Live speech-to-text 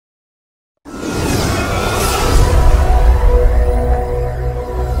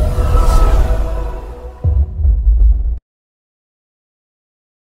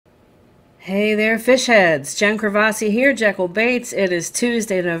Hey there, fish heads. Jen Kravasi here, Jekyll Baits. It is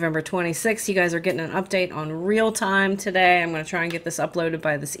Tuesday, November 26th. You guys are getting an update on real time today. I'm going to try and get this uploaded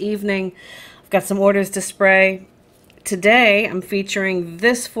by this evening. I've got some orders to spray. Today, I'm featuring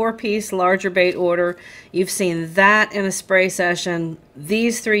this 4-piece larger bait order. You've seen that in a spray session.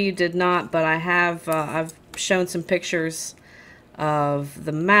 These three you did not, but I have I've shown some pictures of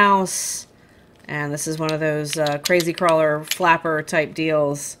the mouse, and this is one of those crazy crawler flapper type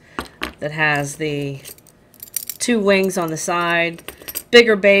deals that has the 2 wings on the side.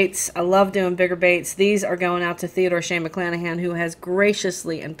 Bigger baits. I love doing bigger baits. These are going out to Theodore Shane McClanahan, who has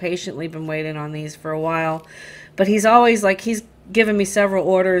graciously and patiently been waiting on these for a while. But he's always like, he's given me several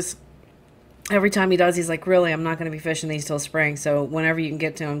orders. Every time he does, he's like, really, I'm not going to be fishing these till spring. So whenever you can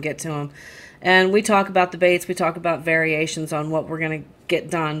get to them, get to them. And we talk about the baits. We talk about variations on what we're going to get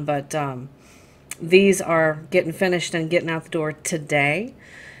done. But these are getting finished and getting out the door today.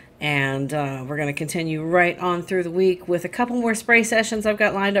 And we're going to continue right on through the week with a couple more spray sessions I've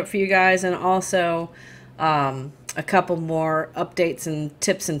got lined up for you guys, and also a couple more updates and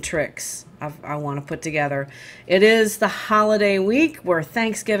tips and tricks I want to put together. It is the holiday week. We're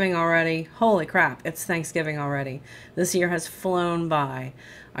Thanksgiving already. Holy crap, it's Thanksgiving already. This year has flown by.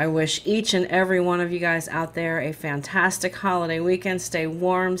 I wish each and every one of you guys out there a fantastic holiday weekend. Stay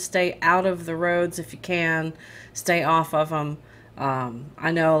warm, stay out of the roads if you can, stay off of them.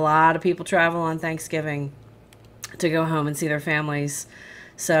 I know a lot of people travel on Thanksgiving to go home and see their families.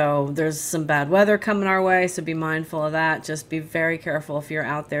 So there's some bad weather coming our way, so be mindful of that. Just be very careful if you're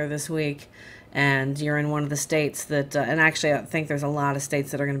out there this week and you're in one of the states that, and actually I think there's a lot of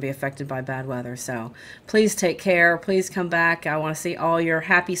states that are going to be affected by bad weather. So please take care. Please come back. I want to see all your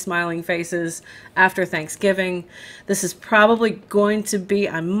happy, smiling faces after Thanksgiving. This is probably going to be,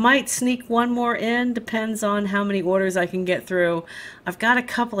 I might sneak one more in, depends on how many orders I can get through. I've got a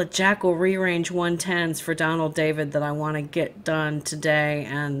couple of Jekyll Rerange 110s for Donald David that I want to get done today,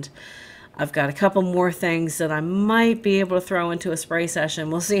 and I've got a couple more things that I might be able to throw into a spray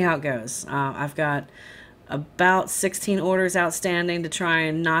session. We'll see how it goes. I've got about 16 orders outstanding to try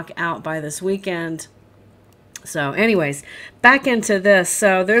and knock out by this weekend. So anyways, back into this.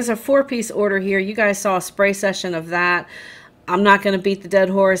 So there's a 4-piece order here. You guys saw a spray session of that. I'm not going to beat the dead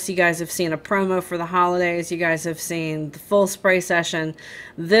horse. You guys have seen a promo for the holidays. You guys have seen the full spray session.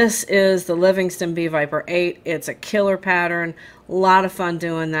 This is the Livingston Bee Viper 8. It's a killer pattern. A lot of fun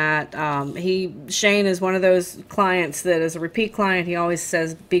doing that. Shane is one of those clients that is a repeat client. He always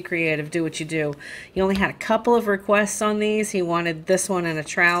says, be creative, do what you do. He only had a couple of requests on these. He wanted this one and a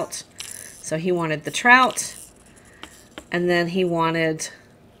trout. So he wanted the trout, and then he wanted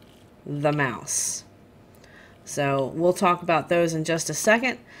the mouse. So we'll talk about those in just a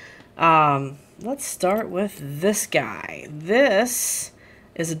second. Let's start with this guy. This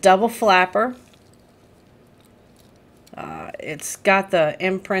is a double flapper. It's got the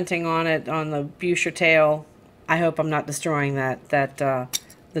imprinting on it on the Busher tail. I hope I'm not destroying the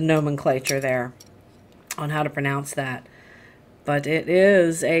nomenclature there on how to pronounce that. But it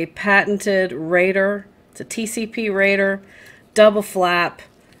is a patented Raider. It's a TCP Raider, double flap.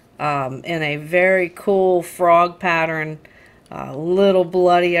 In a very cool frog pattern. Little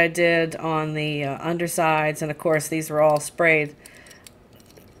bloody I did on the undersides, and of course these were all sprayed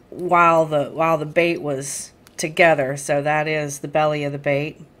while the bait was together. So that is the belly of the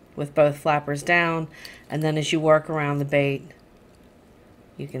bait with both flappers down, and then as you work around the bait,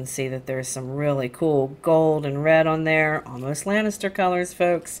 you can see that there's some really cool gold and red on there, almost Lannister colors,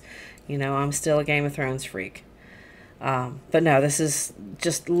 folks. You know, I'm still a Game of Thrones freak. But no, this is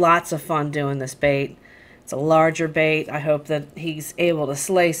just lots of fun doing this bait. It's a larger bait. I hope that he's able to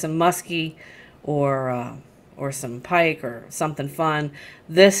slay some muskie or some pike or something fun.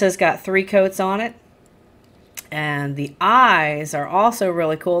 This has got 3 coats on it. And the eyes are also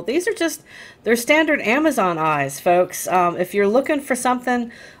really cool. These are just, they're standard Amazon eyes, folks. If you're looking for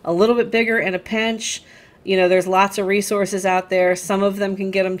something a little bit bigger in a pinch, you know, there's lots of resources out there. Some of them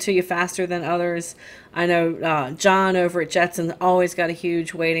can get them to you faster than others. I know John over at Jetson always got a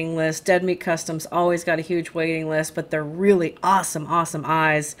huge waiting list. Dead Meat Customs always got a huge waiting list, but they're really awesome, awesome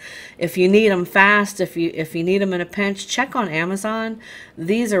eyes. If you need them fast, if you need them in a pinch, check on Amazon.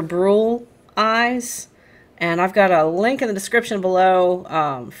 These are Brule eyes, and I've got a link in the description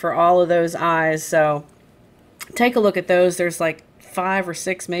below for all of those eyes. So take a look at those. There's like 5 or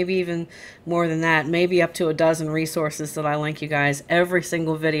 6, maybe even more than that, maybe up to a dozen resources that I link you guys every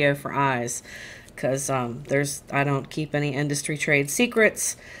single video for eyes, because I don't keep any industry trade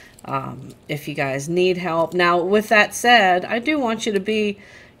secrets. If you guys need help. Now, with that said, I do want you to be,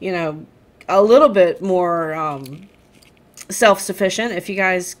 you know, a little bit more self-sufficient. If you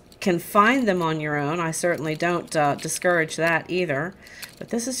guys can find them on your own. I certainly don't discourage that either. But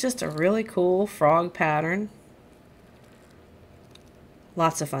this is just a really cool frog pattern.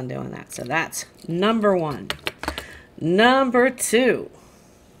 Lots of fun doing that. So that's number 1. Number 2.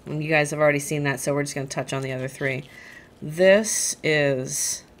 And you guys have already seen that, so we're just going to touch on the other 3. This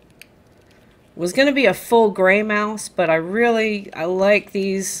was going to be a full gray mouse, but I like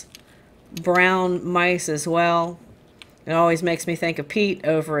these brown mice as well. It always makes me think of Pete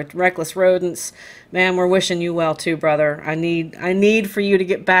over at Reckless Rodents. Man, we're wishing you well too, brother. I need for you to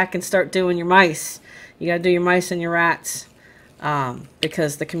get back and start doing your mice. You got to do your mice and your rats,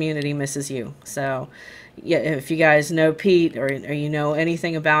 because the community misses you. So, yeah, if you guys know Pete or you know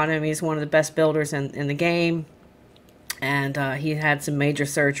anything about him, he's one of the best builders in the game. And he had some major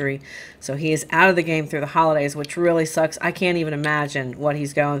surgery, so he is out of the game through the holidays, which really sucks. I can't even imagine what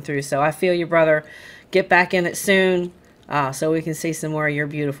he's going through. So I feel you, brother. Get back in it soon, so we can see some more of your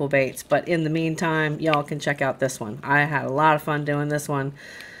beautiful baits. But in the meantime, y'all can check out this one. I had a lot of fun doing this one.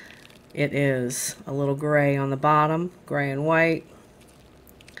 It is a little gray on the bottom, gray and white.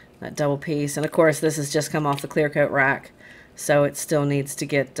 That double piece, and of course this has just come off the clear coat rack. So it still needs to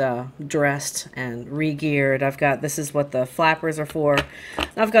get dressed and re-geared. This is what the flappers are for.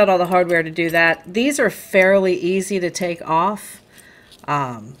 I've got all the hardware to do that. These are fairly easy to take off.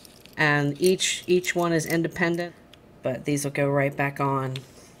 And each one is independent. But these will go right back on.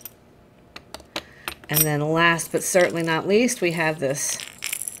 And then last but certainly not least, we have this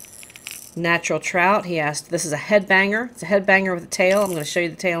natural trout. He asked, this is a headbanger. It's a headbanger with a tail. I'm going to show you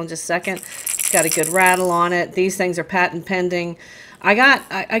the tail in just a second. Got a good rattle on it. These things are patent pending.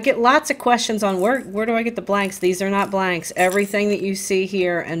 I get lots of questions on where do I get the blanks. These are not blanks. Everything that you see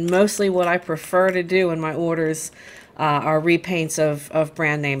here, and mostly what I prefer to do in my orders, are repaints of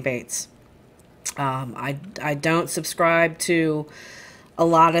brand name baits. I don't subscribe to a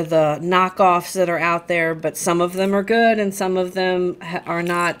lot of the knockoffs that are out there, but some of them are good and some of them are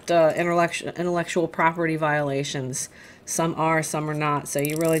not intellectual property violations. Some are, some are not. So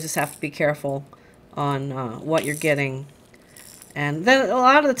you really just have to be careful on what you're getting. And then a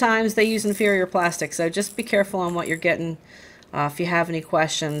lot of the times they use inferior plastic. So just be careful on what you're getting. If you have any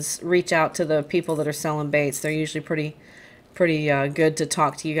questions, reach out to the people that are selling baits. They're usually pretty good to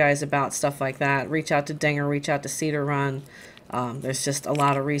talk to you guys about stuff like that. Reach out to Dinger, reach out to Cedar Run. There's just a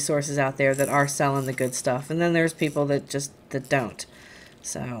lot of resources out there that are selling the good stuff. And then there's people that don't.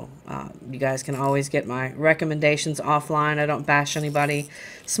 So you guys can always get my recommendations offline. I don't bash anybody,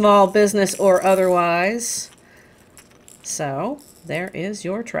 small business or otherwise. So there is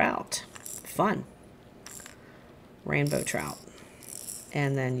your trout. Fun. Rainbow trout.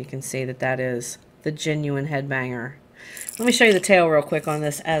 And then you can see that is the genuine headbanger. Let me show you the tail real quick on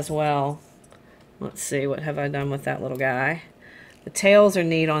this as well. Let's see, what have I done with that little guy? The tails are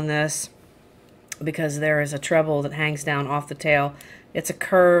neat on this because there is a treble that hangs down off the tail. It's a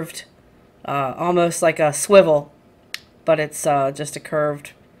curved, almost like a swivel, but it's just a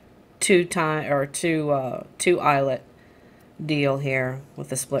curved two eyelet deal here with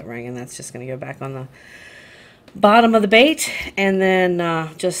the split ring, and that's just going to go back on the bottom of the bait. And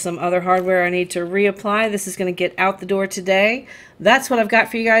then just some other hardware I need to reapply. This is going to get out the door today. That's what I've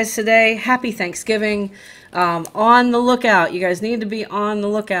got for you guys today. Happy Thanksgiving. On the lookout. You guys need to be on the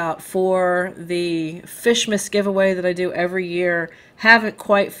lookout for the Fishmas giveaway that I do every year. Haven't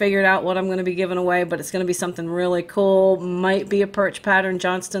quite figured out what I'm going to be giving away, but it's going to be something really cool. Might be a perch pattern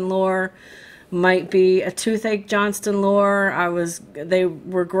Johnston lure. Might be a toothache Johnston lure. They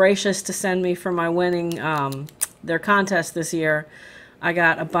were gracious to send me for my winning their contest this year. I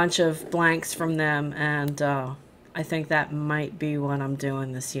got a bunch of blanks from them, and I think that might be what I'm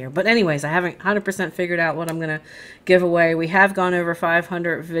doing this year. But anyways, I haven't 100% figured out what I'm going to give away. We have gone over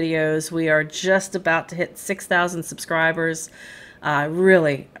 500 videos. We are just about to hit 6,000 subscribers.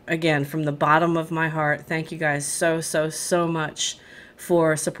 Really, again, from the bottom of my heart, thank you guys so much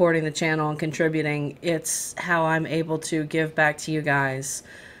for supporting the channel and contributing. It's how I'm able to give back to you guys.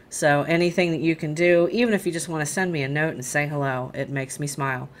 So anything that you can do, even if you just want to send me a note and say hello, it makes me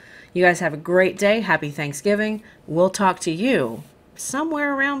smile. You guys have a great day. Happy Thanksgiving. We'll talk to you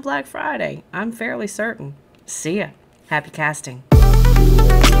somewhere around Black Friday. I'm fairly certain. See ya. Happy casting.